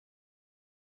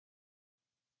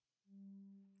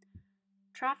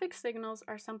Traffic signals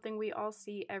are something we all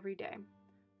see every day.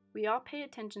 We all pay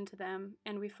attention to them,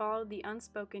 and we follow the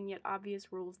unspoken yet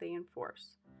obvious rules they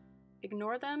enforce.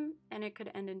 Ignore them, and it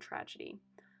could end in tragedy.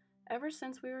 Ever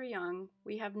since we were young,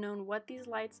 we have known what these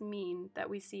lights mean that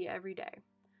we see every day.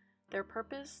 Their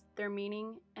purpose, their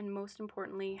meaning, and most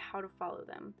importantly, how to follow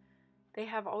them. They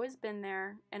have always been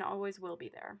there and always will be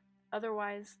there.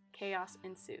 Otherwise, chaos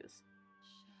ensues.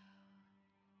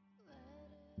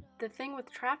 The thing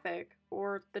with traffic,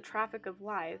 or the traffic of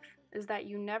life, is that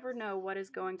you never know what is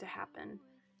going to happen.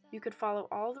 You could follow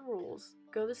all the rules,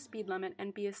 go the speed limit,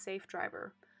 and be a safe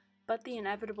driver, but the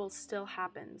inevitable still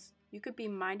happens. You could be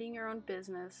minding your own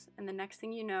business, and the next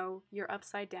thing you know, you're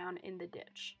upside down in the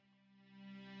ditch.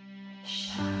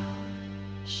 Shout,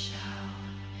 shout,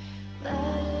 let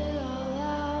it all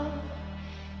out.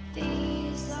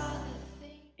 These are the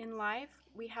things. In life,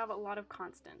 we have a lot of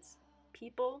constants: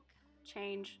 people,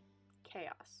 change,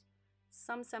 chaos,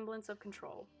 some semblance of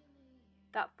control.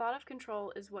 That thought of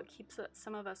control is what keeps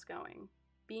some of us going,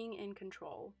 being in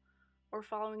control, or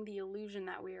following the illusion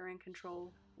that we are in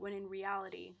control, when in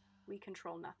reality, we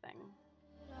control nothing.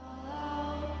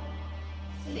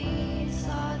 These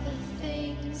are the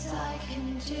things I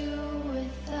can do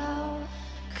without.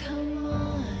 Come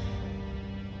on,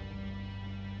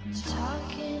 I'm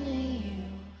talking to you.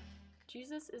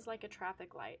 Jesus is like a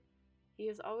traffic light. He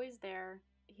is always there.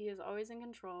 He is always in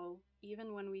control,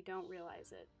 even when we don't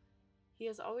realize it. He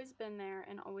has always been there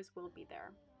and always will be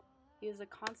there. He is a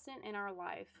constant in our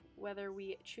life, whether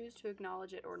we choose to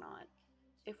acknowledge it or not.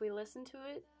 If we listen to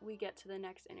it, we get to the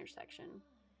next intersection.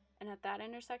 And at that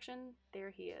intersection,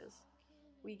 there he is.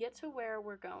 We get to where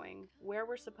we're going, where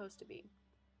we're supposed to be.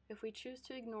 If we choose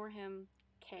to ignore him,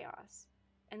 chaos.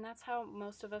 And that's how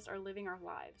most of us are living our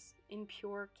lives, in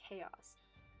pure chaos.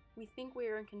 We think we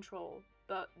are in control,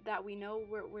 but that we know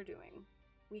what we're doing.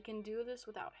 We can do this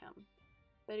without him.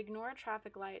 But ignore a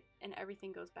traffic light and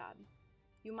everything goes bad.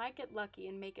 You might get lucky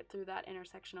and make it through that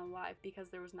intersection alive because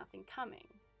there was nothing coming.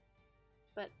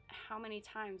 But how many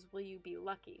times will you be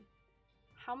lucky?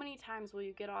 How many times will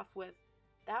you get off with,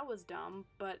 that was dumb,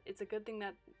 but it's a good thing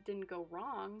that didn't go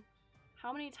wrong?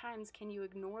 How many times can you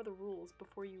ignore the rules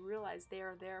before you realize they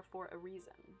are there for a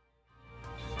reason?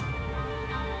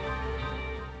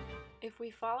 If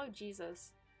we follow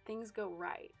Jesus, things go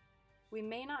right. We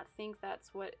may not think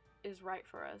that's what is right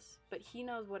for us, but he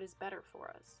knows what is better for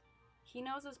us. He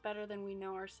knows us better than we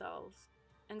know ourselves,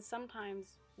 and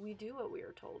sometimes we do what we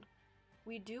are told.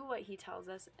 We do what he tells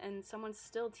us, and someone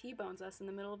still T-bones us in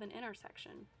the middle of an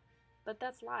intersection. But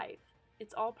that's life.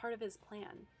 It's all part of his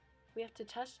plan. We have to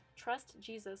trust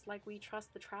Jesus like we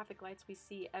trust the traffic lights we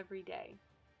see every day.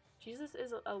 Jesus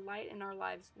is a light in our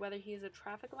lives, whether he is a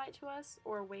traffic light to us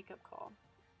or a wake-up call.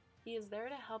 He is there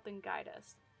to help and guide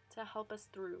us, to help us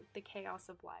through the chaos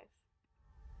of life.